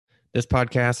This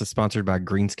podcast is sponsored by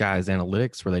Green Skies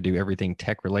Analytics, where they do everything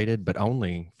tech related, but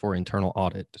only for internal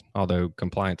audit. Although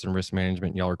compliance and risk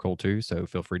management, y'all are cool too, so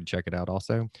feel free to check it out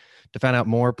also. To find out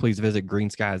more, please visit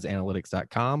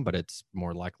greenskiesanalytics.com, but it's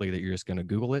more likely that you're just going to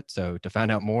Google it. So to find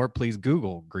out more, please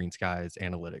Google Green Skies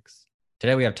Analytics.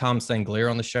 Today, we have Tom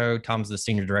Sanglier on the show. Tom's the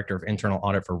Senior Director of Internal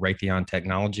Audit for Raytheon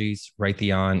Technologies.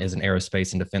 Raytheon is an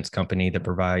aerospace and defense company that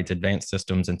provides advanced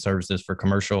systems and services for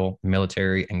commercial,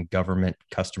 military, and government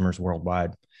customers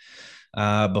worldwide.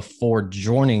 Before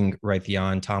joining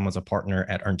Raytheon, Tom was a partner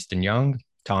at Ernst & Young.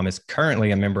 Tom is currently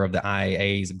a member of the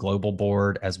IAA's Global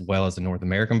Board as well as the North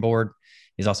American Board.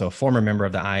 He's also a former member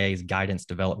of the IAA's Guidance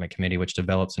Development Committee, which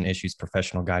develops and issues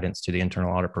professional guidance to the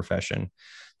internal audit profession.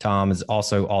 Tom has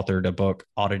also authored a book,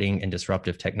 Auditing and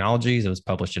Disruptive Technologies. It was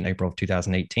published in April of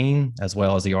 2018, as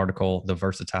well as the article, The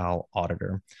Versatile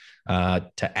Auditor.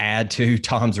 To add to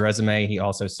Tom's resume, he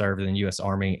also served in the U.S.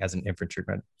 Army as an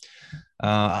infantryman.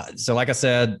 So like I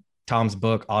said, Tom's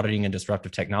book, Auditing and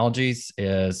Disruptive Technologies,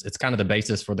 it's kind of the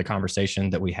basis for the conversation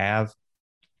that we have.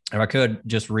 If I could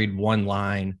just read one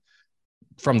line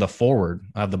from the foreword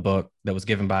of the book that was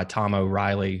given by Tom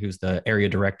O'Reilly, who's the area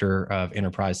director of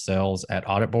enterprise sales at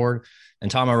Audit Board. And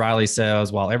Tom O'Reilly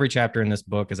says, while every chapter in this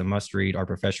book is a must read, our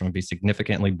profession would be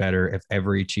significantly better if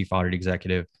every chief audit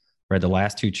executive read the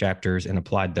last two chapters and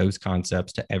applied those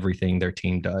concepts to everything their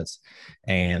team does.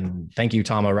 And thank you,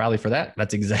 Tom O'Reilly, for that.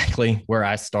 That's exactly where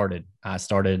I started. I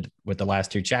started with the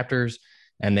last two chapters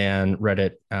and then read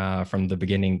it from the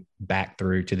beginning back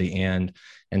through to the end.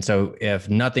 And so if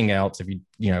nothing else, if you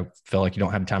feel like you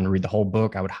don't have time to read the whole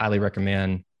book, I would highly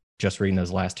recommend just reading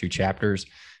those last two chapters.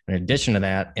 In addition to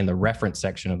that, in the reference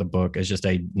section of the book is just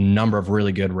a number of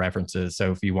really good references.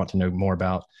 So if you want to know more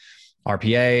about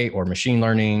RPA or machine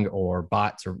learning or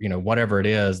bots or whatever it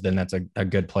is, then that's a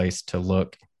good place to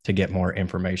look to get more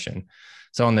information.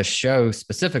 So on the show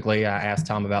specifically, I asked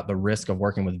Tom about the risk of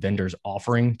working with vendors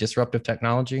offering disruptive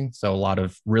technology. So a lot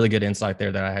of really good insight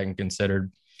there that I hadn't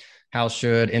considered. How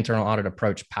should internal audit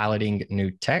approach piloting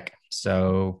new tech?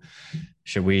 So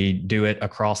should we do it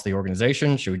across the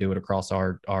organization? Should we do it across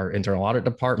our internal audit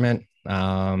department?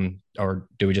 Or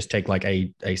do we just take like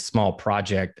a small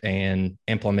project and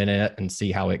implement it and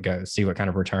see how it goes, see what kind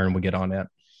of return we get on it?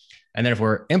 And then if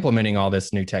we're implementing all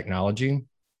this new technology,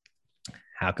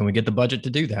 how can we get the budget to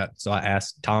do that? So I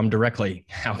asked Tom directly,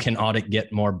 how can audit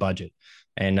get more budget?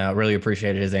 And really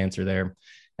appreciated his answer there.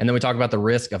 And then we talk about the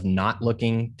risk of not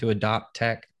looking to adopt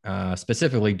tech,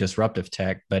 specifically disruptive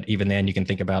tech. But even then you can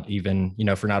think about even,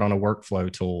 if we're not on a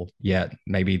workflow tool yet,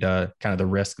 maybe the kind of the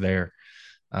risk there.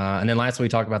 And then lastly, we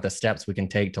talk about the steps we can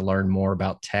take to learn more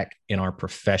about tech in our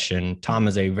profession. Tom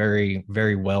is a very,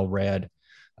 very well-read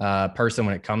person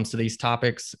when it comes to these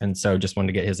topics. And so just wanted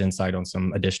to get his insight on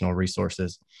some additional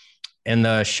resources. In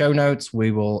the show notes,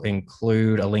 we will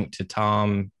include a link to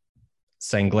Tom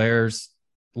Sanglier's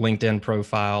LinkedIn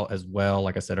profile as well.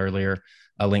 Like I said earlier,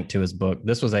 a link to his book.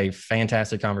 This was a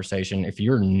fantastic conversation. If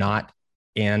you're not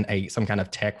in some kind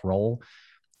of tech role,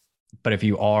 but if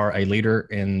you are a leader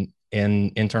in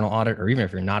internal audit, or even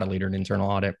if you're not a leader in internal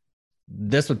audit,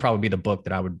 this would probably be the book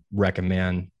that I would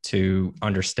recommend to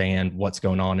understand what's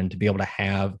going on and to be able to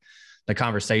have the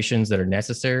conversations that are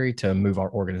necessary to move our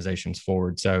organizations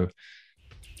forward. So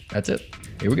that's it.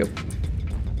 Here we go.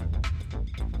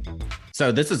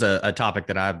 So this is a topic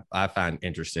that I find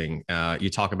interesting. You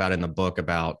talk about in the book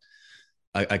about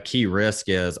a key risk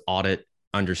is audit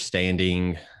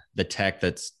understanding the tech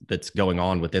that's going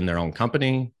on within their own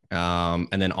company. And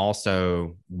then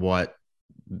also what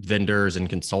vendors and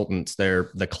consultants,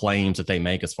 the claims that they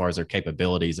make as far as their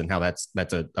capabilities and how that's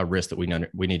a risk that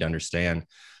we need to understand.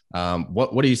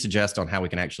 What do you suggest on how we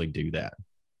can actually do that?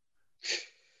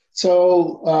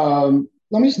 So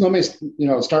let me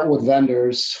start with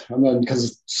vendors, and then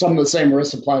because some of the same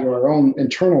risks apply to our own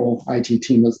internal IT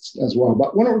team as well.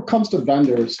 But when it comes to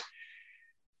vendors,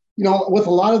 with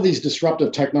a lot of these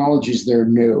disruptive technologies, they're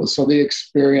new. So the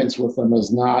experience with them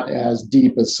is not as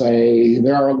deep as, say,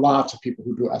 there are lots of people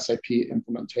who do SAP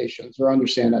implementations or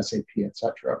understand SAP, et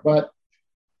cetera. But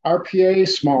RPA,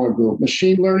 smaller group.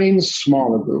 Machine learning,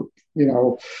 smaller group.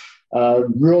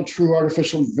 Real true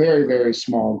artificial, very, very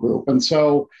small group. And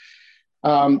so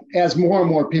as more and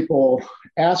more people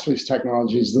ask for these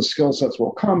technologies, the skill sets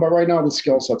will come. But right now, the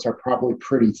skill sets are probably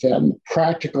pretty thin.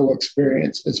 Practical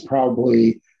experience is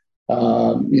probably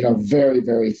very,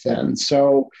 very thin.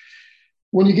 So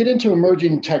when you get into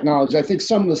emerging technology, I think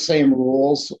some of the same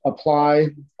rules apply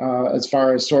as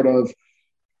far as sort of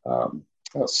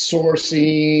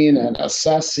sourcing and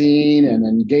assessing and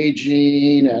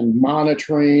engaging and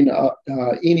monitoring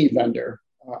any vendor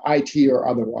IT or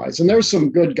otherwise. And there's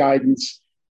some good guidance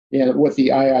with the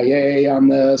IIA on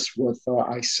this, with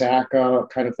ISACA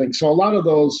kind of thing. So a lot of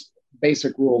those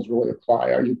basic rules really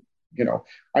apply. Are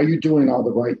you doing all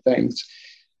the right things?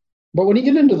 But when you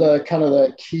get into the kind of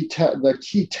the key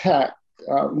tech,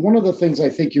 one of the things I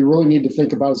think you really need to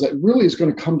think about is that it really is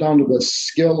going to come down to the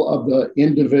skill of the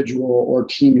individual or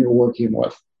team you're working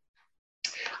with.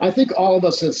 I think all of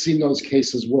us have seen those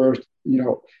cases where,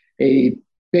 a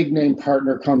big name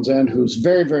partner comes in who's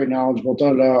very, very knowledgeable,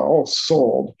 all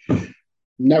sold,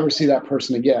 never see that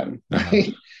person again,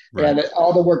 right? Right. And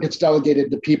all the work gets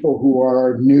delegated to people who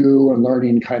are new and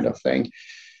learning kind of thing.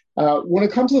 When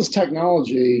it comes to this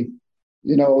technology,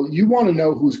 you want to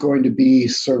know who's going to be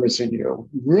servicing you.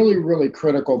 Really, really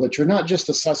critical that you're not just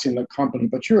assessing the company,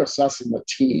 but you're assessing the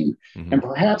team and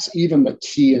perhaps even the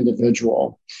key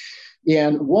individual.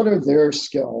 And what are their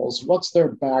skills? What's their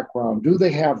background? Do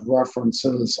they have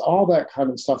references? All that kind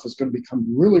of stuff is going to become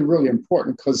really, really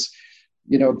important because,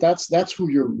 that's who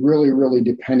you're really, really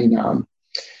depending on.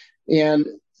 And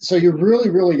so you really,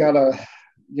 really got to,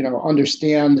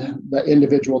 understand the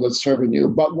individual that's serving you.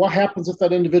 But what happens if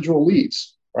that individual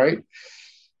leaves, right?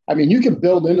 I mean, you can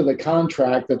build into the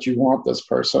contract that you want this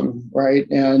person, right?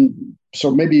 And so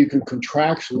maybe you can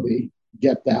contractually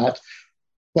get that.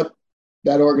 But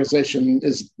that organization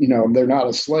is, they're not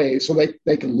a slave, so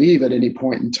they can leave at any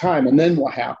point in time. And then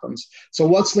what happens? So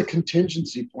what's the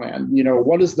contingency plan?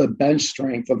 What is the bench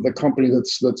strength of the company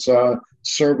that's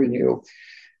serving you?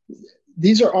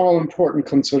 These are all important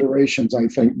considerations, I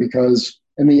think, because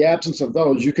in the absence of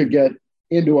those, you could get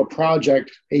into a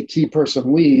project, a key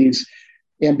person leaves,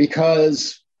 and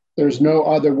because there's no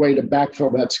other way to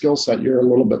backfill that skill set, you're a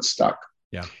little bit stuck.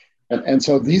 Yeah. And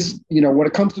so these, when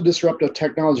it comes to disruptive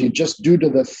technology, just due to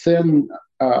the thin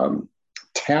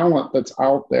talent that's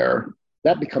out there,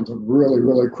 that becomes a really,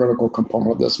 really critical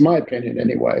component of this, in my opinion,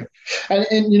 anyway. And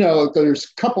there's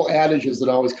a couple adages that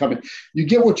always come in. You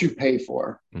get what you pay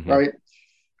for, right?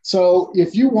 So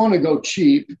if you want to go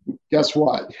cheap, guess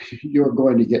what? You're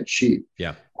going to get cheap.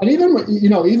 Yeah. And even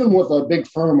with a big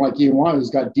firm like EY who's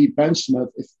got deep bench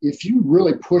strength, if you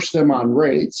really push them on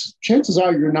rates, chances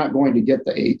are you're not going to get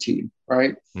the A team,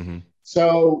 right?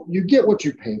 So you get what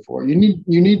you pay for. You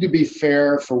need to be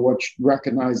fair for what you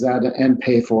recognize that and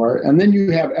pay for it. And then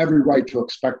you have every right to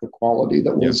expect the quality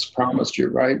that was promised you,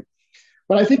 right?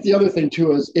 But I think the other thing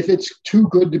too is if it's too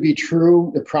good to be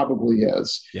true, it probably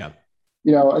is. Yeah.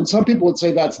 And some people would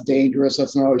say that's dangerous.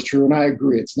 That's not always true. And I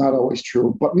agree, it's not always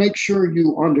true. But make sure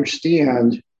you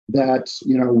understand that,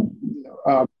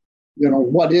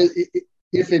 what is,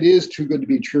 if it is too good to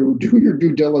be true, do your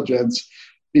due diligence.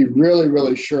 Be really,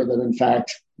 really sure that, in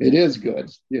fact, it is good.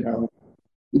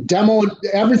 Demo,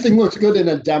 everything looks good in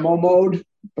a demo mode,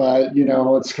 but,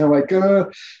 it's kind of like,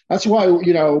 that's why,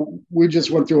 we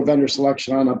just went through a vendor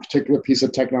selection on a particular piece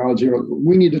of technology.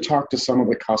 We need to talk to some of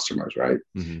the customers, right?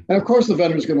 And of course, the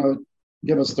vendor is going to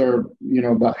give us their,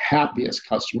 the happiest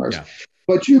customers. Yeah.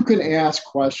 But you can ask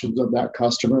questions of that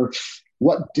customer.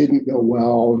 What didn't go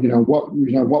well? What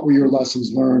were your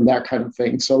lessons learned? That kind of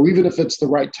thing. So even if it's the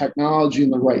right technology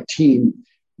and the right team,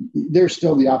 there's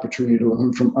still the opportunity to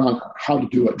learn from how to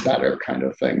do it better, kind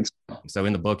of things. So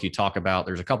in the book, you talk about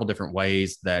there's a couple different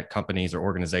ways that companies or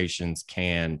organizations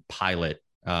can pilot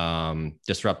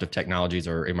disruptive technologies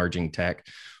or emerging tech.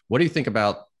 What do you think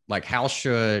about, like, how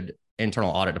should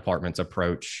internal audit departments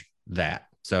approach that?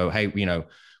 So, hey,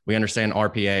 we understand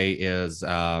RPA is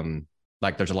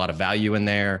like there's a lot of value in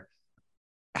there.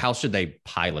 How should they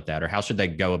pilot that, or how should they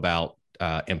go about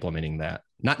implementing that?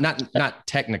 Not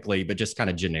technically, but just kind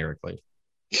of generically.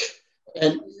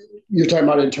 And you're talking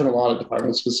about internal audit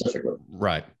departments specifically.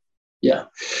 Right. Yeah.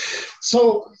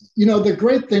 So, the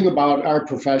great thing about our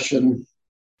profession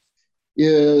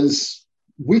is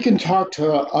we can talk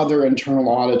to other internal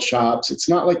audit shops. It's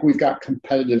not like we've got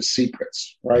competitive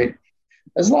secrets, right?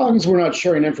 As long as we're not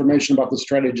sharing information about the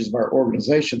strategies of our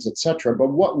organizations, et cetera. But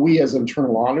what we as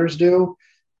internal auditors do,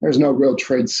 there's no real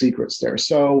trade secrets there.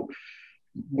 So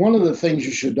one of the things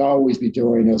you should always be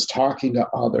doing is talking to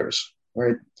others,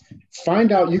 right?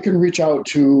 Find out, you can reach out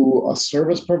to a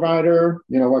service provider,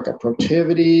 like a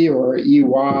Protiviti or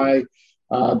EY.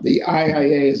 The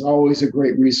IIA is always a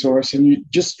great resource. And you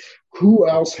just, who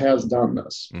else has done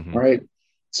this, right?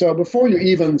 So before you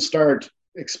even start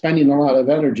expending a lot of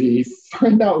energy,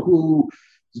 find out who's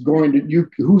going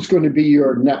to be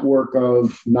your network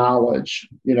of knowledge,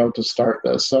 to start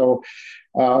this. So,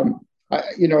 I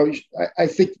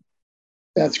think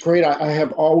That's great. I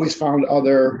have always found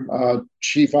other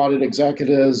chief audit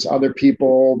executives, other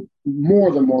people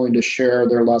more than willing to share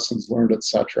their lessons learned, et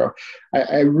cetera.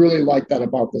 I really like that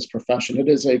about this profession. It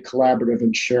is a collaborative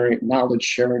and sharing, knowledge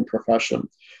sharing profession.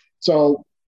 So,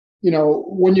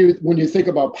 when you think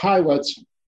about pilots,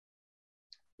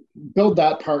 build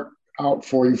that part out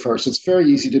for you first. It's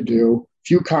very easy to do.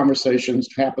 Few conversations,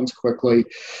 happens quickly.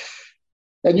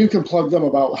 And you can plug them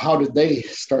about how did they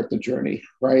start the journey,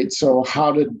 right? So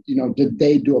did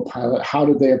they do a pilot? How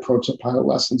did they approach the pilot,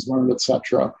 lessons learned, et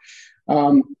cetera?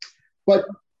 But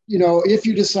if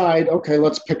you decide, okay,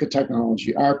 let's pick a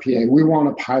technology, RPA, we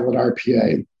want to pilot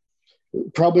RPA.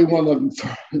 Probably one of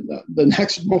the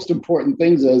next most important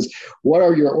things is, what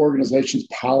are your organization's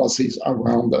policies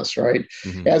around this, right?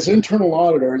 Mm-hmm. As internal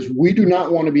auditors, we do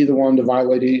not want to be the one to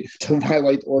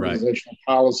violate organizational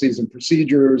policies and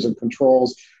procedures and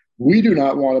controls. We do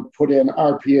not want to put in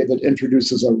RPA that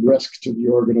introduces a risk to the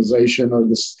organization or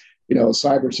this,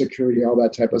 cybersecurity, all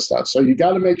that type of stuff. So you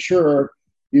got to make sure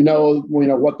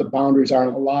what the boundaries are.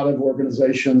 And a lot of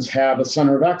organizations have a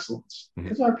center of excellence,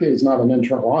 because RPA is not an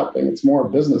internal audit thing. It's more a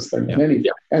business thing than anything.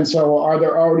 Yeah. And so are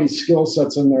there already skill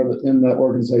sets in there in the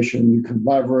organization you can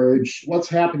leverage? What's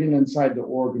happening inside the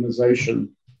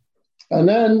organization? And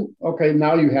then, okay,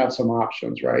 now you have some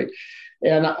options, right?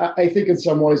 And I think in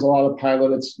some ways, a lot of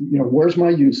pilot, it's, where's my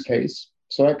use case?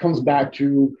 So that comes back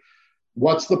to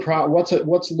what's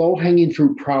low hanging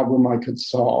fruit problem I could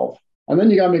solve? And then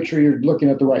you got to make sure you're looking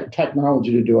at the right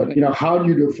technology to do it. How do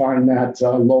you define that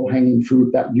low-hanging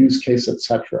fruit, that use case, et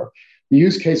cetera? The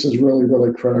use case is really,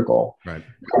 really critical. Right.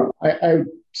 I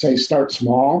say start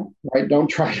small, right? Don't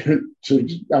try to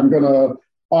I'm going to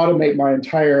automate my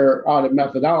entire audit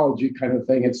methodology kind of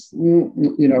thing. It's,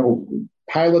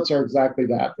 pilots are exactly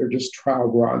that. They're just trial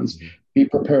runs. Mm-hmm. Be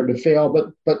prepared to fail,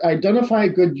 but identify a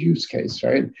good use case,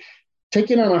 right?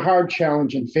 Taking on a hard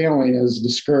challenge and failing is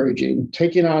discouraging.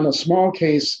 Taking on a small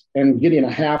case and getting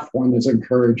a half one is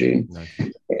encouraging.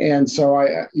 Nice. And so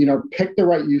pick the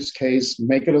right use case,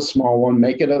 make it a small one,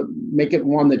 make it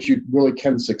one that you really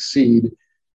can succeed,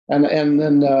 and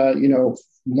then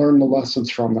learn the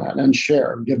lessons from that and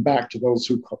share, give back to those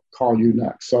who call you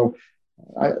next. So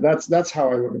that's how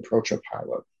I would approach a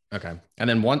pilot. Okay. And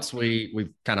then once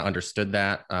we've kind of understood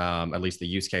that, at least the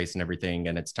use case and everything,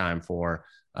 and it's time for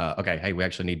okay, hey, we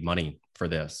actually need money for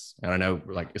this. And I know,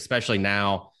 especially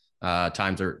now,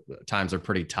 times are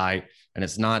pretty tight, and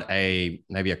it's not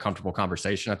maybe a comfortable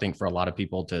conversation, I think, for a lot of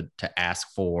people to ask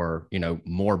for,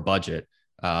 more budget.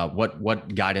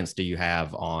 What guidance do you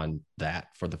have on that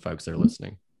for the folks that are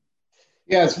listening?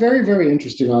 Yeah, it's very, very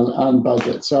interesting on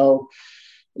budget. So,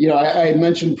 I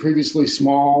mentioned previously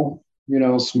small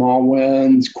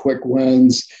wins, quick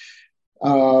wins.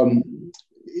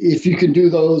 If you can do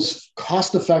those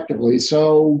cost effectively.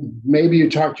 So maybe you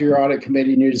talk to your audit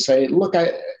committee and you just say, look,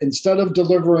 instead of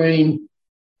delivering,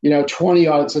 20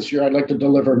 audits this year, I'd like to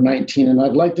deliver 19. And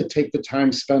I'd like to take the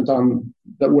time spent on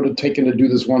that would have taken to do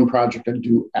this one project and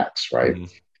do X, right?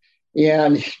 Mm-hmm.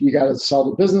 And you got to sell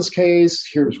the business case.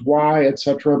 Here's why, et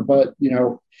cetera. But,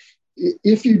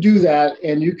 if you do that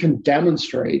and you can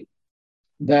demonstrate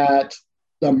that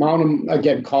the amount of,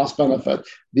 again, cost benefit,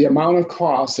 the amount of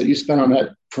cost that you spent on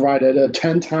that provided a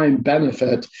 10-time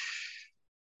benefit,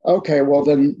 okay, well,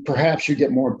 then perhaps you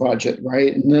get more budget,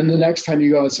 right? And then the next time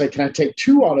you go and say, can I take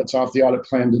 2 audits off the audit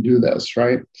plan to do this,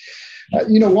 right?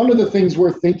 One of the things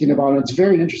we're thinking about, and it's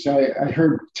very interesting, I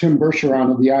heard Tim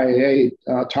Bergeron of the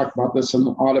IAA talk about this in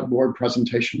the audit board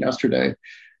presentation yesterday.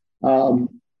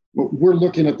 We're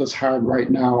looking at this hard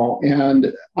right now,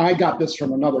 and I got this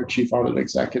from another chief audit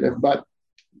executive, but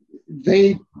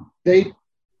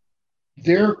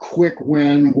their quick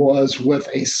win was with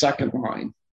a second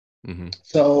line. Mm-hmm.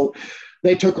 So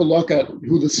they took a look at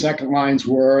who the second lines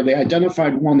were. They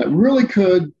identified one that really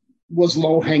was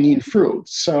low hanging fruit.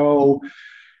 So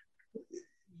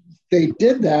they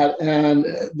did that, and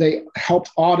they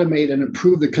helped automate and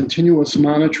improve the continuous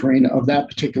monitoring of that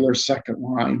particular second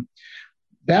line.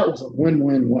 That was a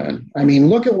win-win-win. I mean,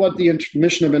 look at what the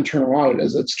mission of internal audit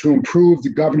is. It's to improve the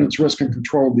governance, risk, and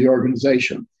control of the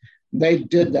organization. They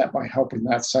did that by helping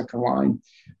that second line.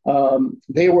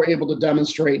 They were able to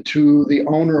demonstrate to the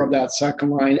owner of that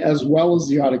second line, as well as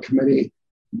the audit committee,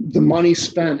 the money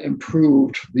spent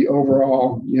improved the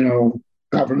overall,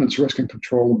 governance, risk, and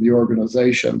control of the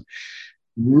organization.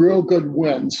 Real good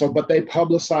win. So, but they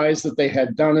publicized that they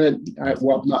had done it.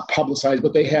 Well, not publicized,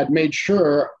 but they had made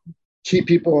sure key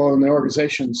people in the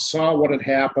organization saw what had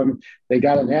happened. They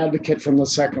got an advocate from the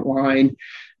second line.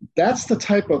 That's the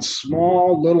type of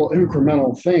small little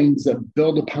incremental things that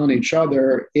build upon each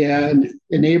other and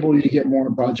enable you to get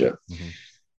more budget. Mm-hmm.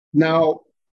 Now,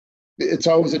 it's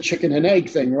always a chicken and egg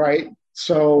thing, right?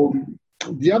 So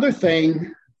the other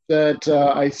thing that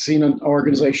I've seen an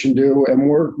organization do, and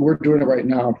we're doing it right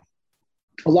now,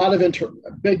 a lot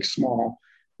of big, small,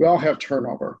 we all have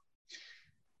turnover.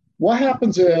 What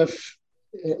happens if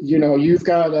you've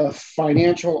got a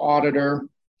financial auditor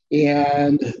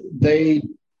and they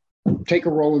take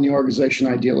a role in the organization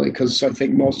ideally, because I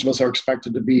think most of us are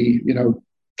expected to be,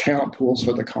 talent pools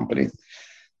for the company.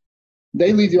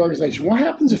 They leave the organization. What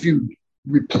happens if you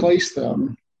replace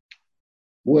them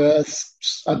with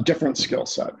a different skill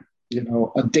set,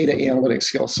 a data analytics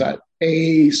skill set,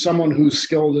 someone who's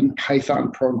skilled in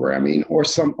Python programming, or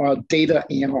some data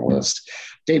analyst,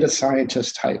 data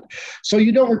scientist type. So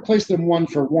you don't replace them one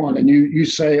for one, and you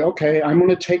say, okay, I'm going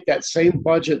to take that same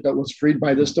budget that was freed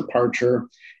by this departure,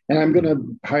 and I'm going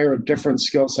to hire a different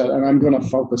skill set, and I'm going to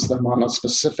focus them on a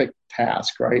specific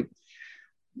task, right?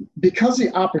 Because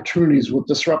the opportunities with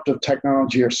disruptive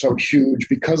technology are so huge,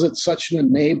 because it's such an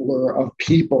enabler of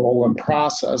people and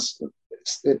process,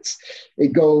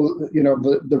 the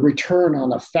return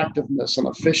on effectiveness and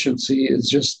efficiency is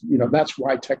just, that's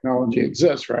why technology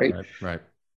exists, right? Right.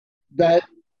 That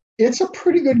it's a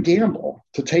pretty good gamble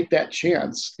to take that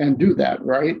chance and do that,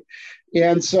 right?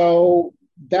 And so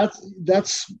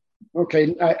that's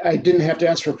okay. I didn't have to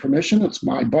ask for permission. It's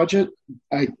my budget.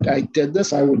 I did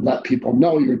this. I would let people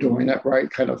know you're doing it, right?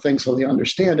 Kind of thing, so they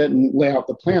understand it and lay out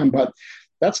the plan. But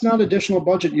that's not additional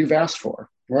budget you've asked for,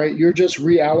 right? You're just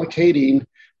reallocating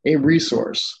a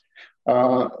resource.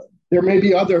 There may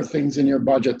be other things in your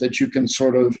budget that you can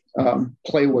sort of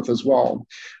play with as well,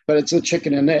 but it's a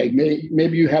chicken and egg.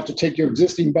 Maybe you have to take your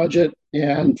existing budget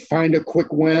and find a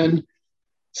quick win,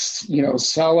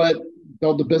 sell it,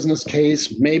 build the business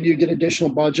case. Maybe you get additional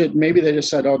budget. Maybe they just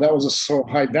said, oh, that was so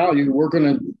high value, we're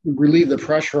going to relieve the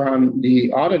pressure on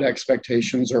the audit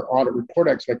expectations or audit report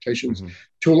expectations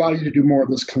to allow you to do more of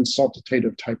this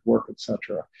consultative type work, et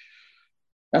cetera.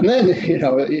 And then,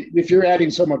 if you're adding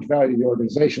so much value to the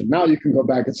organization, now you can go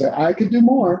back and say, I could do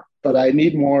more, but I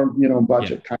need more,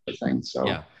 budget kind of thing. So,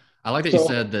 yeah. I like that you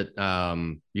said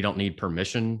that you don't need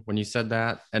permission when you said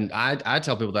that. And I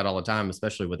tell people that all the time,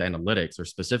 especially with analytics, or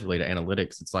specifically to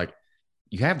analytics. It's like,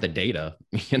 you have the data,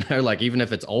 like even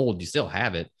if it's old, you still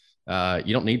have it.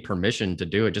 You don't need permission to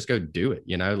do it. Just go do it.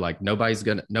 Like nobody's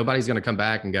gonna come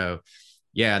back and go,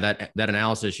 yeah, that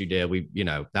analysis you did,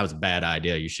 that was a bad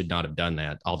idea. You should not have done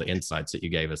that. All the insights that you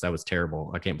gave us, that was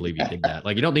terrible. I can't believe you did that.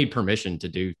 Like, you don't need permission to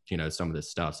do, some of this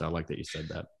stuff. So I like that you said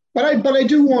that. But I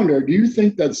do wonder, do you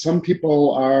think that some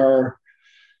people are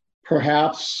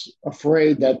perhaps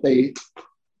afraid that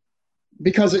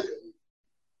because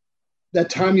that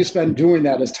time you spend doing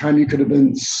that is time you could have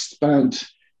been spent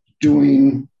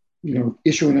doing,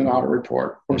 issuing an audit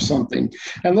report or something.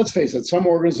 And let's face it, some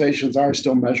organizations are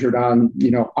still measured on,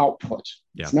 output.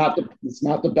 Yeah. It's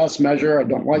not the best measure. I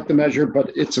don't like the measure,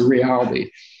 but it's a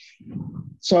reality.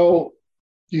 So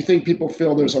do you think people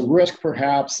feel there's a risk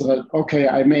perhaps that, okay,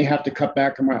 I may have to cut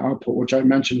back on my output, which I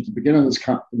mentioned at the beginning of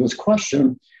this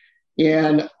question,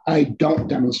 and I don't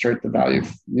demonstrate the value,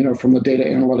 from the data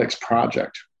analytics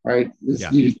project, right?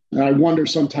 I wonder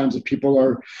sometimes if people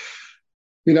are,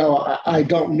 I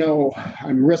don't know,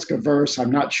 I'm risk averse. I'm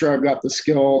not sure I've got the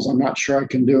skills. I'm not sure I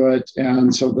can do it.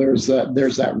 And so there's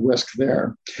that risk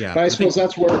there. Yeah, but I suppose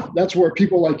that's where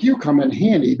people like you come in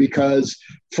handy, because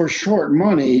for short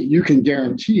money, you can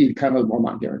guarantee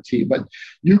not guarantee, but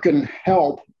you can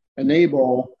help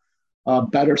enable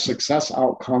better success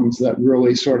outcomes that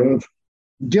really sort of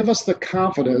give us the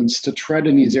confidence to tread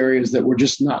in these areas that we're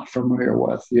just not familiar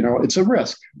with. It's a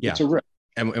risk. Yeah. It's a risk.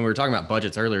 And we were talking about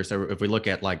budgets earlier. So if we look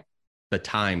at like the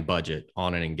time budget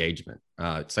on an engagement,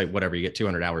 say whatever, you get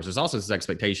 200 hours. There's also this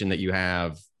expectation that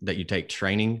you take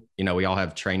training. We all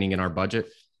have training in our budget.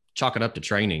 Chalk it up to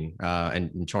training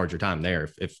and charge your time there.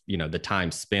 If the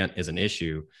time spent is an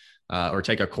issue, or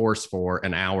take a course for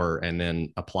an hour and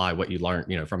then apply what you learned,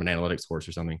 from an analytics course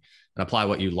or something, and apply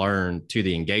what you learned to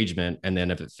the engagement. And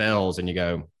then if it fails, and you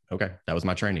go, okay, that was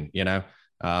my training, So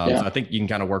I think you can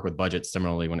kind of work with budgets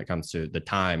similarly when it comes to the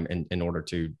time in order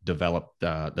to develop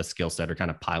the skill set, or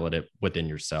kind of pilot it within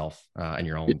yourself and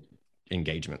your own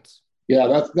engagements.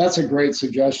 Yeah, that's a great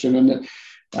suggestion. And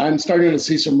I'm starting to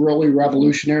see some really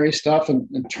revolutionary stuff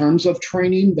in terms of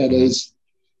training that is,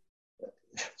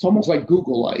 it's almost like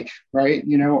Google-like, right?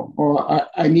 Or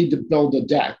I need to build a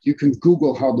deck. You can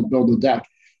Google how to build a deck.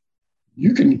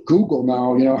 You can Google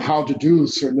now, how to do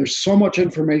certain, there's so much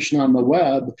information on the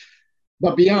web.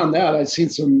 But beyond that, I've seen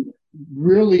some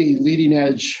really leading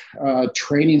edge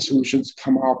training solutions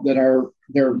come out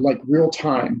they're like real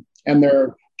time, and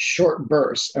they're short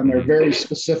bursts and they're very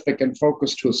specific and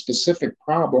focused to a specific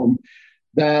problem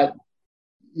that,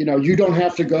 you don't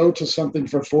have to go to something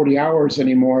for 40 hours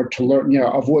anymore to learn,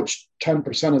 of which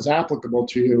 10% is applicable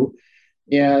to you.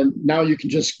 And now you can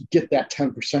just get that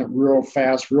 10% real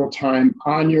fast, real time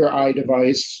on your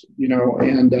iDevice,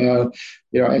 and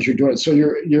as you're doing it. So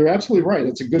you're absolutely right.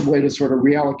 It's a good way to sort of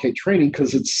reallocate training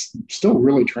because it's still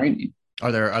really training.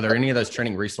 Are there any of those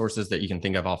training resources that you can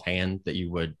think of offhand that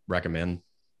you would recommend?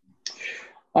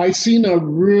 I've seen a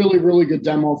really, really good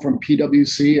demo from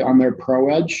PwC on their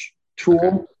ProEdge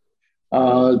tool.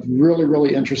 Okay. Really,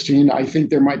 really interesting. I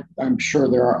think I'm sure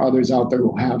there are others out there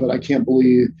who have it. I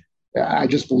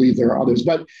just believe there are others,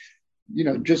 but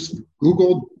just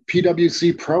Google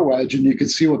PwC ProEdge and you can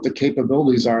see what the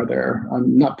capabilities are there.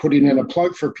 I'm not putting in a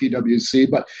plug for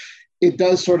PwC, but it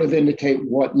does sort of indicate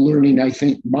what learning, I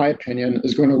think, my opinion,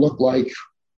 is going to look like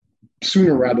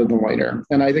sooner rather than later.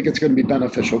 And I think it's going to be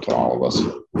beneficial to all of us.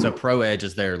 So ProEdge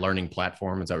is their learning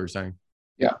platform. Is that what you're saying?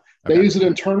 Yeah. They use it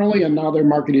internally and now they're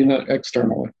marketing it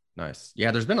externally. Nice.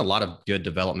 Yeah, there's been a lot of good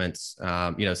developments.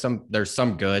 There's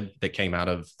some good that came out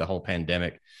of the whole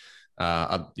pandemic.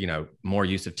 More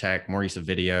use of tech, more use of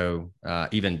video,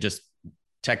 even just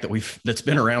tech that's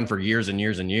been around for years and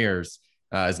years and years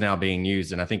is now being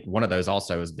used. And I think one of those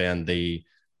also has been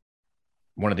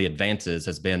one of the advances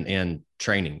has been in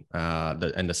training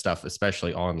and the stuff,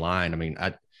 especially online. I mean,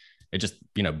 it just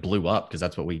blew up because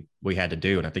that's what we had to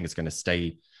do, and I think it's going to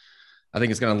stay. I think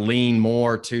it's going to lean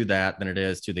more to that than it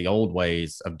is to the old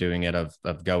ways of doing it,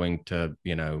 of going to,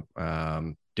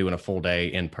 doing a full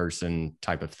day in-person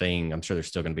type of thing. I'm sure there's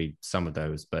still going to be some of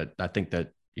those, but I think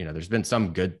that, there's been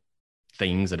some good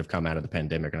things that have come out of the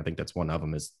pandemic. And I think that's one of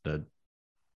them is the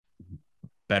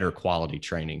better quality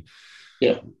training.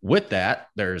 Yeah. With that,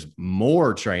 there's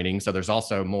more training. So there's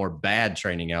also more bad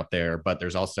training out there, but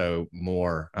there's also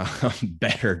more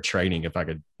better training, if I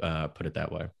could put it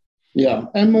that way. Yeah,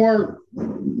 and more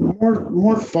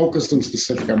focused and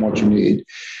specific on what you need,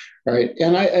 right?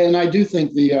 And I do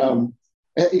think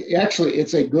actually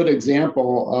it's a good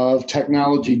example of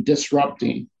technology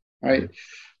disrupting, right?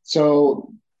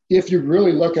 So if you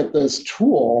really look at this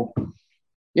tool,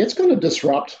 it's going to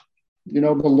disrupt, the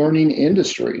learning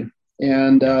industry,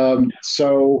 and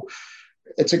so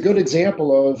it's a good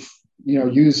example of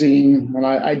using, and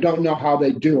I don't know how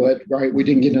they do it, right? We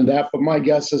didn't get into that, but my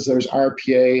guess is there's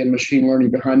RPA and machine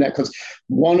learning behind that, because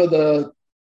one of the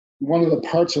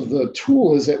parts of the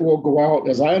tool is it will go out,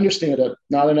 as I understand it,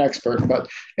 not an expert, but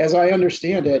as I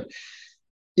understand it,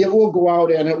 it will go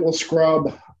out and it will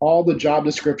scrub all the job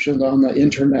descriptions on the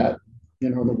internet,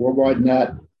 the World Wide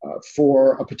Net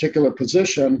for a particular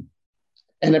position,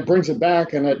 and it brings it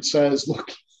back and it says,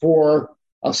 look, for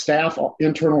a staff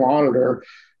internal auditor,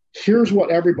 here's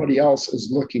what everybody else is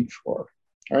looking for,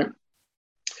 right?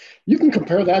 You can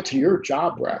compare that to your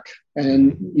job rec.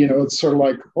 And, it's sort of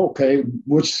like, okay,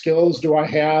 which skills do I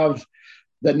have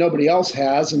that nobody else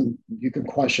has? And you can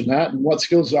question that. And what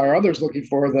skills are others looking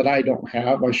for that I don't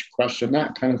have? I should question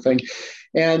that kind of thing.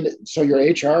 And so your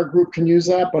HR group can use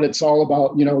that, but it's all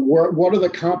about, what are the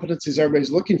competencies everybody's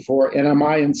looking for? And am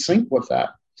I in sync with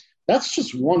that? That's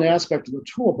just one aspect of the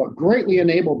tool, but greatly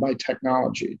enabled by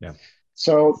technology. Yeah.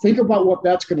 So think about what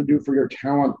that's going to do for your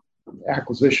talent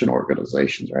acquisition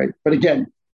organizations, right? But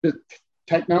again, the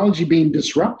technology being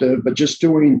disruptive, but just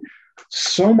doing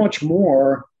so much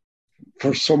more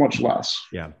for so much less.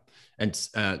 Yeah. And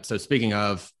so speaking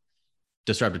of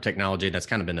disruptive technology, that's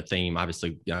kind of been a theme,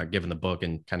 obviously, given the book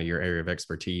and kind of your area of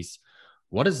expertise.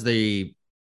 What is the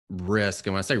risk?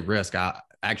 And when I say risk, I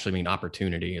actually mean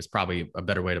opportunity is probably a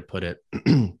better way to put it.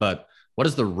 But what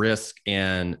is the risk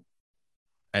in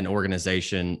an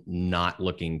organization not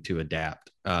looking to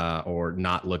adapt or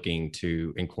not looking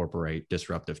to incorporate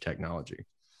disruptive technology?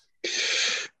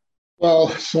 Well,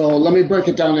 so let me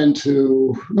answer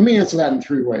that in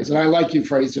three ways. And I like you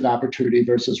phrased it, opportunity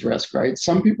versus risk, right?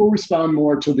 Some people respond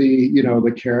more to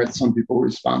the carrot, some people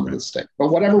respond to the stick, but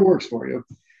whatever works for you.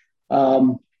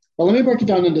 But let me break it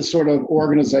down into sort of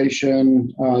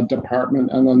organization,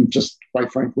 department, and then just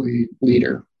quite frankly,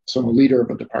 leader. So a leader of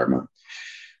a department.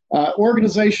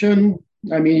 Organization,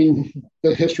 I mean,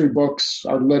 the history books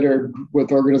are littered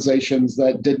with organizations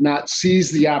that did not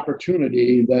seize the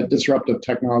opportunity that disruptive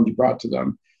technology brought to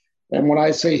them. And when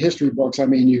I say history books, I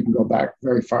mean, you can go back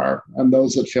very far, and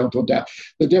those that failed to adapt.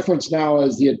 The difference now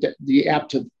is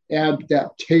the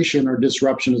adaptation or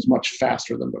disruption is much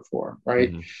faster than before,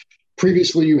 right? Mm-hmm.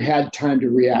 Previously, you had time to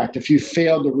react. If you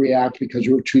failed to react because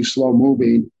you were too slow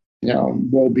moving,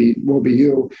 woe be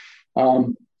you.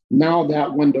 Now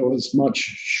that window is much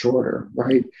shorter,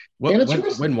 right?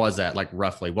 When was that? Like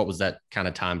roughly, what was that kind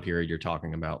of time period you're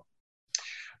talking about?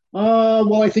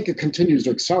 Well, I think it continues to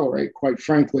accelerate, quite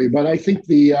frankly. But I think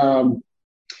some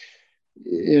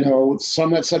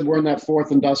that said we're in that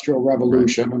fourth industrial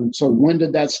revolution. Right. And so when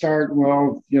did that start?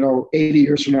 Well, 80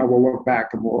 years from now, we'll look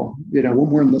back and when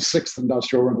we're in the sixth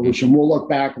industrial revolution, we'll look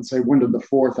back and say, when did the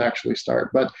fourth actually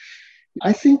start? But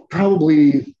I think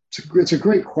probably it's a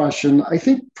great question. I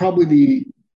think probably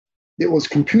it was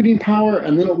computing power,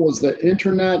 and then it was the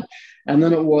internet, and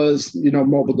then it was,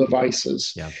 mobile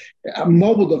devices. Yeah.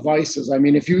 Mobile devices. I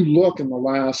mean, if you look in the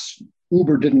last,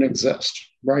 Uber didn't exist,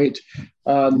 right?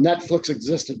 Netflix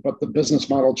existed, but the business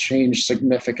model changed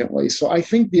significantly. So I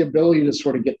think the ability to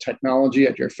sort of get technology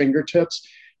at your fingertips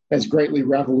has greatly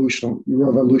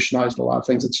revolutionized a lot of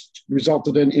things. It's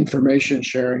resulted in information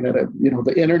sharing.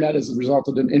 The internet has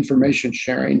resulted in information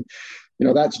sharing.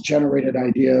 That's generated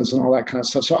ideas and all that kind of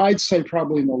stuff. So I'd say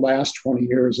probably in the last 20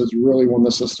 years is really when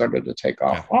this has started to take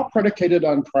off, all predicated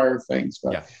on prior things.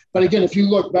 But again, if you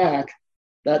look back,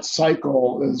 that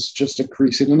cycle is just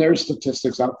increasing. And there's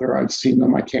statistics out there. I've seen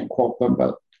them. I can't quote them,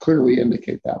 but clearly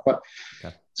indicate that. But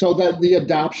so that the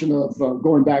adoption of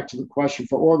going back to the question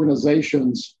for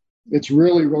organizations, it's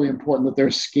really, really important that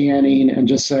they're scanning and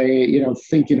just say,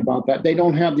 thinking about that. They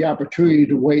don't have the opportunity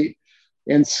to wait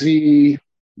and see,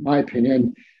 my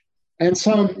opinion. And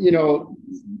some,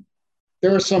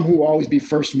 there are some who will always be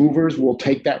first movers, will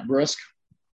take that risk.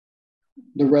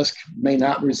 The risk may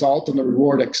not result in the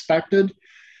reward expected.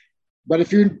 But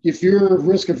if you're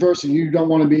risk averse and you don't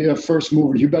want to be a first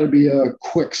mover, you better be a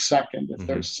quick second. If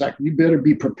there's a second, you better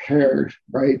be prepared,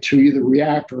 right, to either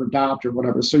react or adopt or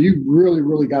whatever. So you really,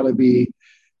 really got to be,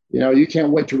 you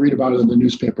can't wait to read about it in the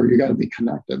newspaper. You got to be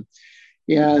connected.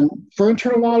 And for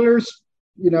internal auditors,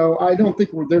 I don't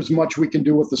think there's much we can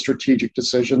do with the strategic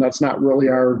decision. That's not really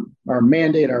our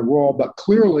mandate, our role. But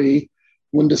clearly,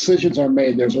 when decisions are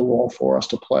made, there's a role for us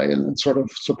to play in sort of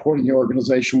supporting the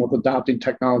organization with adopting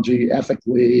technology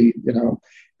ethically,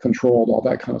 controlled, all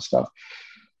that kind of stuff.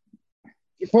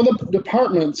 For the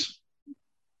departments,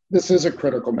 this is a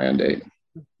critical mandate,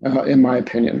 in my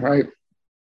opinion, right?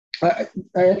 I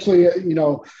actually,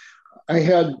 I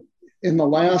had in the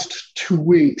last 2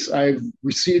 weeks, I've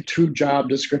received 2 job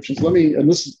descriptions.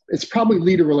 It's probably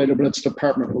leader related, but it's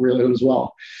department related as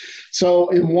well. So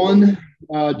in one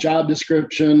job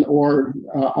description or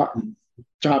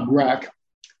job rec,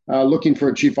 looking for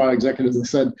a chief audit executive, they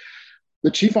said,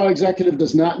 the chief audit executive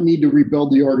does not need to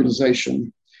rebuild the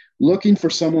organization. Looking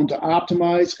for someone to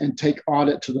optimize and take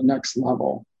audit to the next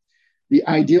level. The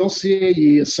ideal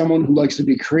CAE is someone who likes to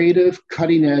be creative,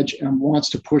 cutting edge, and wants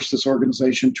to push this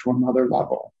organization to another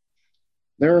level.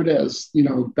 There it is.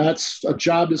 That's a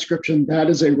job description. That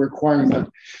is a requirement.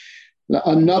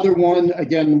 Another one,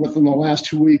 again, within the last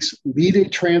 2 weeks, lead a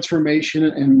transformation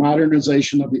and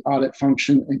modernization of the audit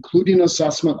function, including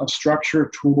assessment of structure,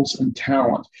 tools, and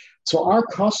talent. So our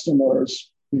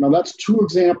customers, that's 2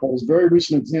 examples, very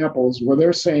recent examples, where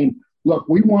they're saying, look,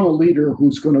 we want a leader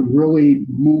who's going to really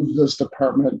move this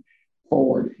department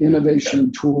forward,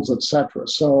 innovation, tools, et cetera.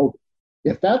 So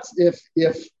if that's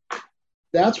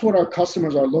what our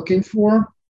customers are looking for,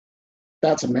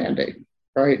 that's a mandate,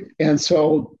 right? And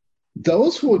so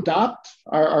those who adopt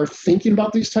are thinking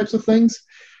about these types of things,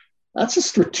 that's a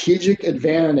strategic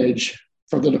advantage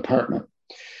for the department.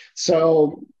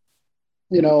 So,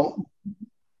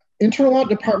 internal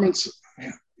audit departments,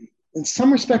 in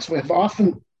some respects,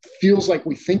 feels like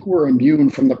we think we're immune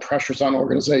from the pressures on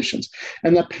organizations.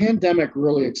 And the pandemic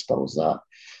really exposed that.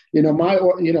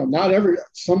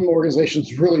 Some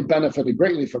organizations really benefited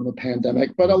greatly from the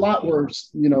pandemic, but a lot were,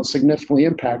 significantly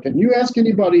impacted. You ask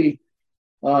anybody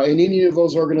in any of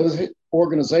those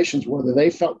organizations whether they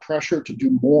felt pressure to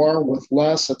do more with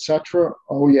less, et cetera.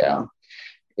 Oh, yeah.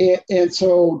 And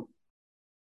so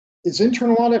is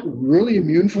internal audit really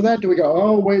immune for that? Do we go,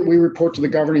 oh, wait, we report to the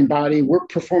governing body. We're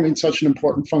performing such an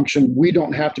important function. We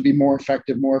don't have to be more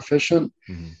effective, more efficient.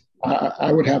 Mm-hmm.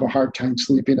 I would have a hard time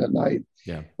sleeping at night.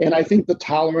 Yeah. And I think the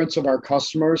tolerance of our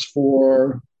customers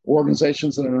for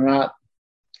organizations that are not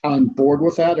on board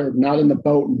with that or not in the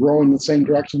boat and rowing in the same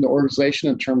direction the organization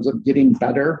in terms of getting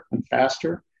better and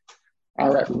faster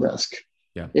are at risk.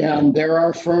 Yeah. And there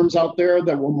are firms out there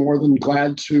that were more than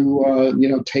glad to,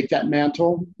 take that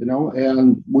mantle,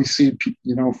 and we see,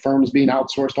 firms being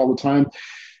outsourced all the time.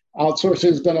 Outsourcing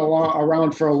has been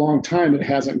around for a long time. It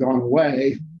hasn't gone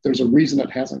away. There's a reason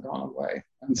it hasn't gone away.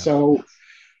 And so,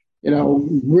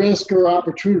 risk or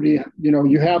opportunity,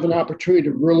 you have an opportunity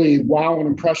to really wow and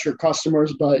impress your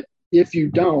customers. But if you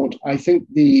don't, I think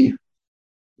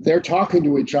they're talking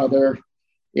to each other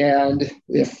And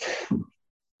if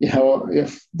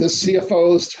the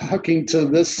CFO is talking to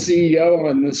this CEO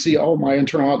and the CEO, my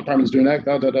internal audit department is doing that,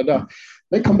 da, da, da, da,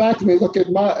 they come back to me, look at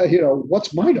my,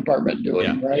 what's my department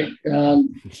doing, right? Yeah.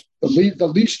 And the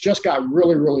leash just got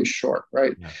really, really short,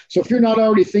 right? Yeah. So if you're not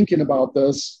already thinking about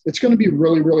this, it's going to be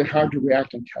really, really hard to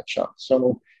react and catch up.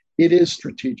 So it is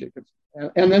strategic.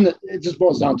 And then it just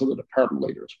boils down to the department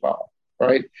leader as well,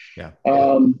 right? Yeah.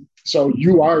 So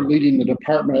you are leading the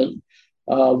department.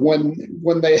 When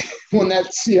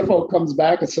that CFO comes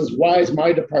back and says, why is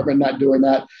my department not doing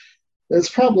that? It's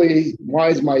probably, why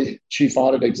is my chief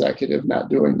audit executive not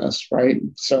doing this, right?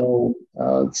 So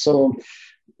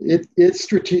it's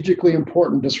strategically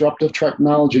important. Disruptive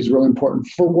technology is really important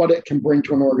for what it can bring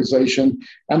to an organization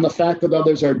and the fact that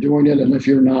others are doing it. And if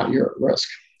you're not, you're at risk.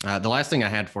 The last thing I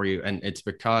had for you, and it's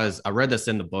because I read this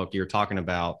in the book, you're talking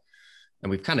about, and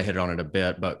we've kind of hit on it a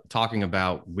bit, but talking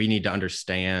about we need to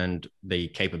understand the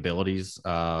capabilities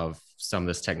of some of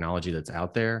this technology that's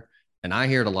out there. And I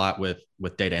hear it a lot with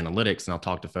data analytics, and I'll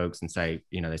talk to folks and say,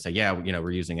 they say, yeah,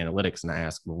 we're using analytics. And I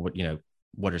ask, well,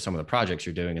 what are some of the projects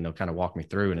you're doing? And they'll kind of walk me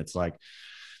through. And it's like,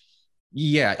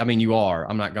 yeah, I mean, you are.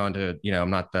 I'm not going to,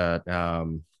 I'm not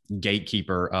the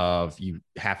gatekeeper of you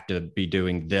have to be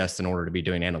doing this in order to be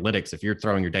doing analytics. If you're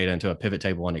throwing your data into a pivot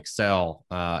table in Excel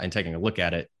and taking a look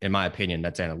at it, in my opinion,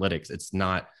 that's analytics. It's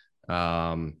not,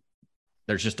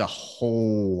 there's just a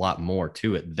whole lot more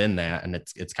to it than that. And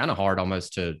it's kind of hard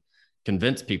almost to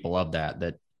convince people of that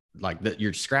like that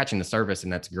you're scratching the surface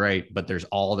and that's great, but there's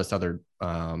all this other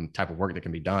type of work that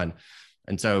can be done.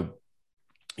 And so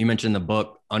you mentioned the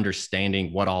book,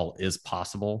 understanding what all is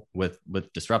possible with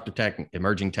disruptive tech,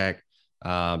 emerging tech,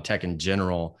 tech in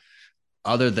general,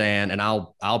 other than, and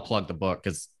I'll plug the book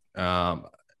because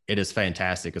it is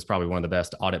fantastic. It's probably one of the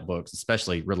best audit books,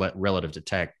 especially relative to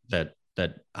tech that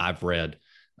I've read.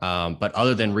 But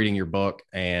other than reading your book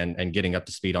and getting up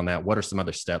to speed on that, what are some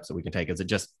other steps that we can take? Is it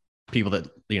just people that,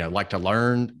 like to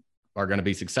learn are going to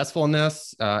be successful in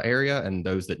this area, and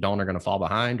those that don't are going to fall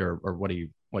behind, or what do you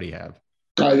have?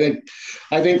 I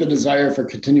think the desire for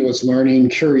continuous learning,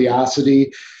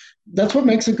 curiosity, that's what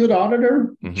makes a good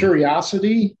auditor. Mm-hmm.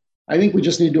 Curiosity. I think we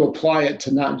just need to apply it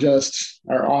to not just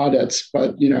our audits,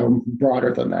 but,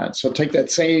 broader than that. So take that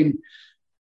same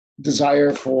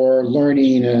desire for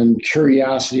learning and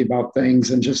curiosity about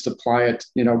things and just apply it,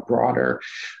 broader.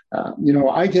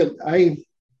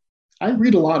 I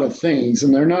read a lot of things,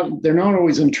 and they're not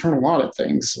always internal audit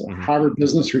things. Mm-hmm. Harvard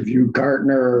Business Review,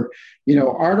 Gartner,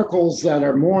 articles that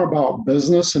are more about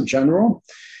business in general,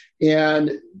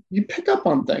 and you pick up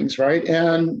on things, right?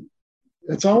 And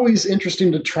it's always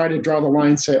interesting to try to draw the line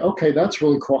and say, okay, that's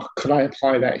really cool. Could I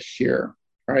apply that here,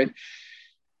 right?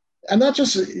 And that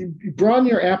just broaden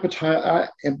your appetite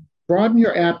and broaden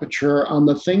your aperture on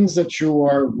the things that you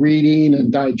are reading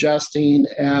and digesting,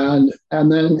 and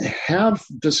then have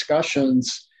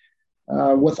discussions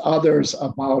with others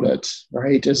about it,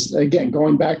 right? Just, again,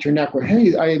 going back to your network,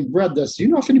 hey, I read this. Do you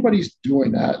know if anybody's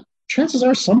doing that? Chances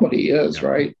are somebody is,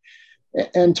 right?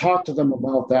 And talk to them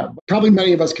about that. Probably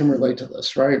many of us can relate to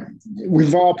this, right?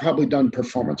 We've all probably done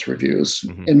performance reviews.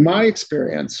 Mm-hmm. In my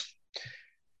experience,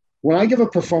 when I give a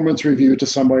performance review to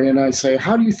somebody and I say,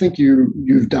 how do you think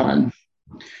you've done?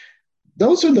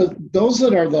 Those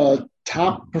that are the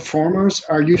top performers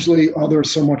are usually,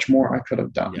 there's so much more I could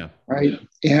have done, right?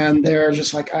 Yeah. And they're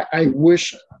just like, I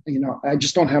wish, I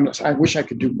just don't have this. I wish I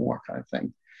could do more kind of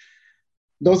thing.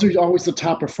 Those are always the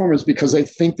top performers because they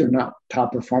think they're not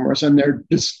top performers and they're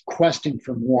just questing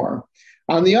for more.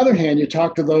 On the other hand, you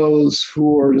talk to those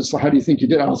who are just, how do you think you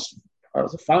did? I was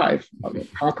a 5.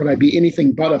 How could I be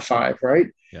anything but a 5, right?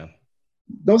 Yeah.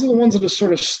 Those are the ones that have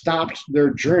sort of stopped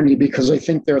their journey because they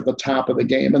think they're at the top of the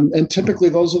game. And typically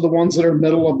those are the ones that are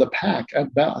middle of the pack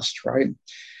at best, right?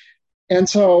 And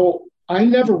so I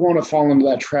never want to fall into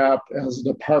that trap as a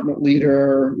department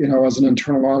leader, as an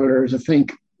internal auditor, to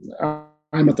think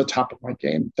I'm at the top of my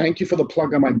game. Thank you for the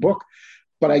plug on my book.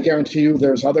 But I guarantee you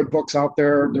there's other books out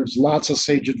there. There's lots of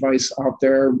sage advice out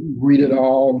there. Read it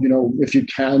all. If you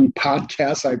can,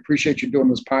 podcasts. I appreciate you doing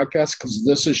this podcast because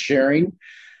this is sharing.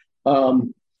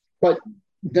 But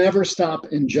never stop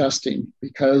ingesting,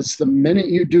 because the minute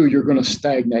you do, you're going to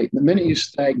stagnate. The minute you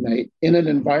stagnate in an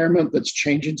environment that's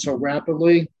changing so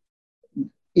rapidly,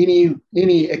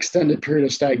 any extended period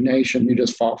of stagnation, you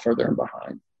just fall further and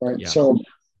behind, right? Yeah. So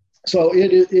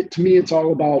it to me, it's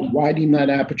all about widening that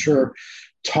aperture,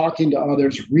 talking to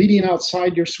others, reading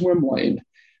outside your swim lane,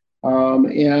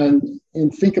 and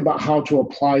think about how to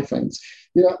apply things.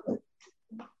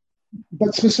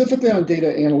 But specifically on data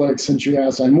analytics, since you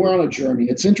asked, and we're on a journey.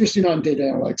 It's interesting on data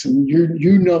analytics, and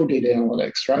you know data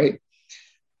analytics, right?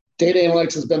 data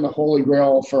analytics has been the holy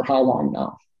grail for how long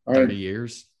now? Right? 30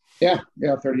 years. Yeah,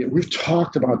 30 years. We've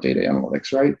talked about data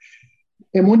analytics, right?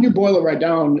 And when you boil it right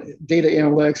down, data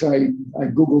analytics, I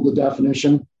Googled the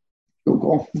definition.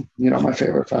 Google, my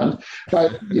favorite friend.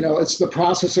 But, it's the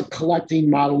process of collecting,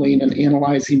 modeling, and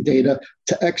analyzing data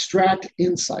to extract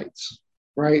insights,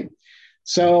 right?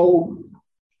 So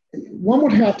one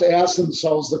would have to ask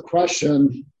themselves the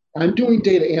question, I'm doing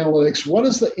data analytics. What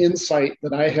is the insight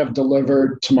that I have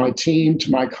delivered to my team,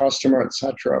 to my customer, et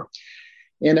cetera?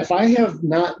 And if I have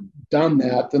not done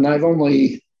that, then I've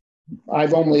only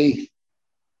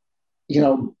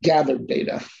gathered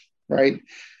data, right?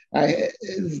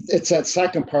 It's that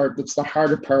second part that's the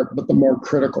harder part, but the more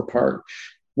critical part.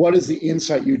 What is the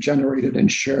insight you generated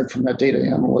and shared from that data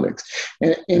analytics?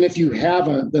 And if you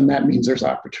haven't, then that means there's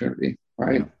opportunity,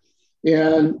 right?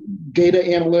 And data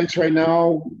analytics right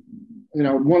now,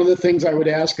 one of the things I would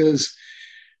ask is,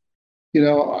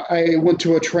 I went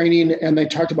to a training and they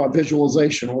talked about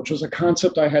visualization, which was a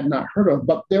concept I had not heard of,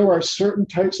 but there are certain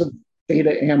types of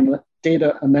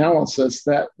data analysis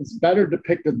that is better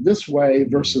depicted this way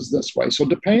versus this way. So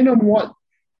depending on what,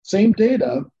 same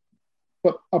data,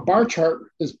 but a bar chart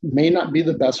may not be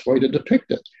the best way to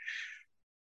depict it.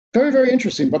 Very, very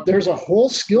interesting. But there's a whole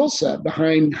skill set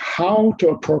behind how to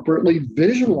appropriately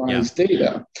visualize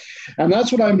data. And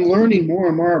that's what I'm learning more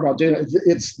and more about data.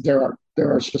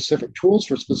 There are specific tools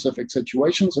for specific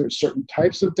situations. There are certain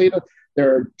types of data.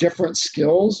 There are different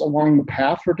skills along the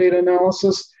path for data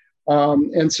analysis.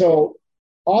 And so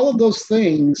all of those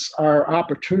things are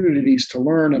opportunities to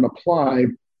learn and apply.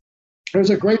 There's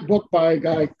a great book by a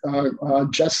guy,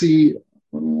 Jesse,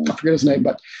 I forget his name,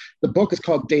 but the book is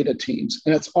called Data Teams,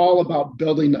 and it's all about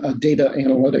building a data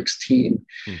analytics team.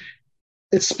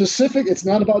 It's specific. It's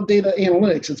not about data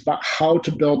analytics. It's about how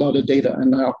to build out a data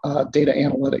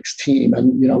analytics team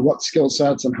and, what skill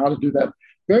sets and how to do that.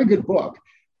 Very good book.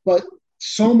 But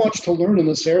so much to learn in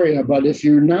this area, but if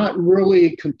you're not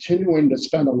really continuing to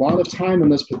spend a lot of time in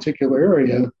this particular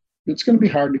area, it's going to be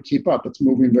hard to keep up. It's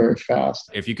moving very fast.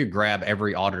 If you could grab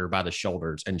every auditor by the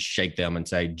shoulders and shake them and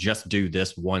say, just do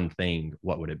this one thing,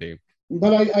 what would it be?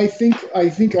 But I think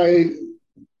I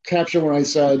captured when I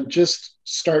said, just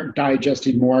start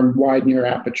digesting more and widen your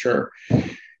aperture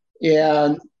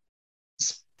and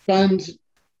spend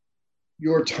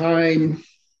your time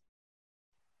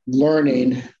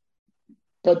learning.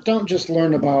 But don't just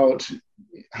learn about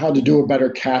how to do a better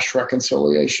cash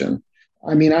reconciliation.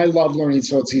 I mean, I love learning,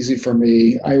 so it's easy for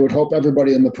me. I would hope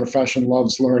everybody in the profession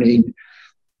loves learning.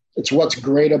 It's what's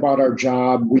great about our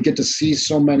job. We get to see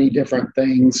so many different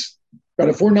things. But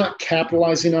if we're not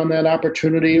capitalizing on that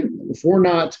opportunity, if we're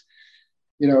not,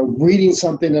 reading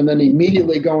something and then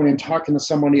immediately going and talking to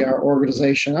somebody in our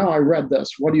organization, I read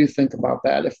this. What do you think about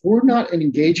that? If we're not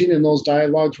engaging in those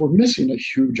dialogues, we're missing a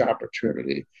huge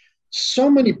opportunity. So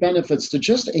many benefits to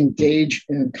just engage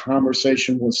in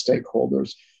conversation with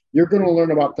stakeholders. You're going to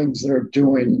learn about things they're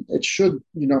doing. It should,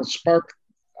 spark,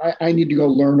 I need to go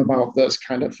learn about this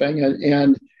kind of thing.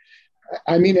 And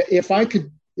I mean, if I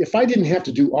didn't have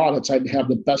to do audits, I'd have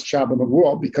the best job in the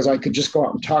world because I could just go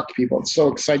out and talk to people. It's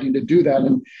so exciting to do that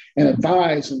and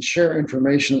advise and share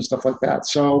information and stuff like that.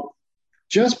 So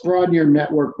just broaden your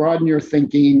network, broaden your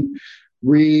thinking,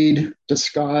 read,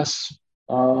 discuss,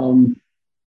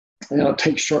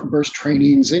 take short burst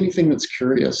trainings, anything that's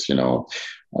curious,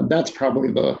 that's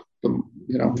probably the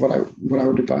what I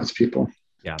would advise people.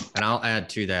 Yeah. And I'll add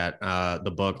to that,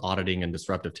 the book, Auditing and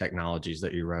Disruptive Technologies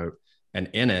that you wrote. And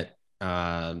in it,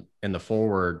 in the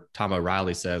foreword, Tom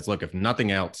O'Reilly says, look, if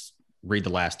nothing else, read the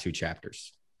last 2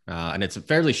 chapters. And it's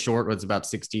fairly short. It's about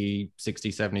 60,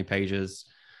 70 pages.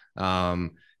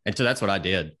 And so that's what I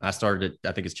did. I started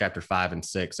I think it's chapter 5 and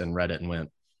 6 and read it and went,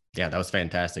 yeah, that was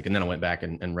fantastic. And then I went back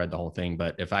and read the whole thing.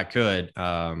 But if I could,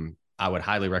 I would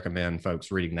highly recommend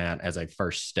folks reading that as a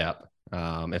first step,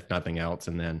 if nothing else.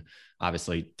 And then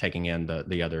obviously taking in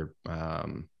the other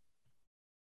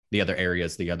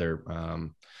areas, the other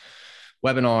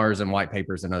webinars and white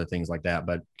papers and other things like that,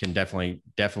 but can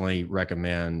definitely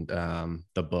recommend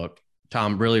the book.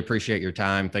 Tom, really appreciate your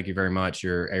time. Thank you very much.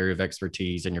 Your area of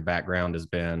expertise and your background has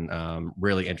been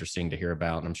really interesting to hear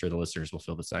about. And I'm sure the listeners will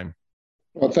feel the same.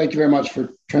 Well, thank you very much,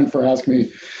 Trent, for asking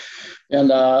me. And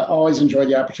always enjoy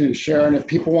the opportunity to share. And if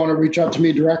people want to reach out to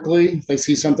me directly, if they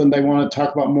see something they want to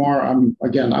talk about more, I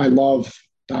love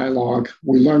dialogue.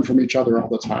 We learn from each other all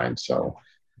the time. So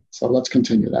let's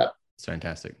continue that. It's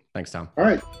fantastic. Thanks, Tom. All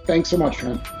right. Thanks so much,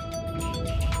 Trent.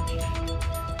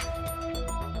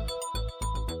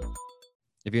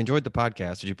 If you enjoyed the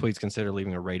podcast, would you please consider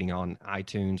leaving a rating on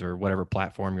iTunes or whatever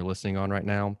platform you're listening on right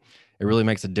now? It really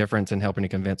makes a difference in helping to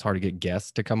convince hard to get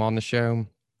guests to come on the show.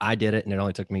 I did it, and it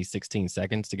only took me 16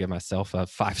 seconds to give myself a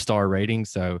 5-star rating.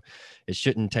 So it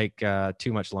shouldn't take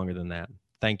too much longer than that.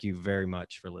 Thank you very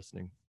much for listening.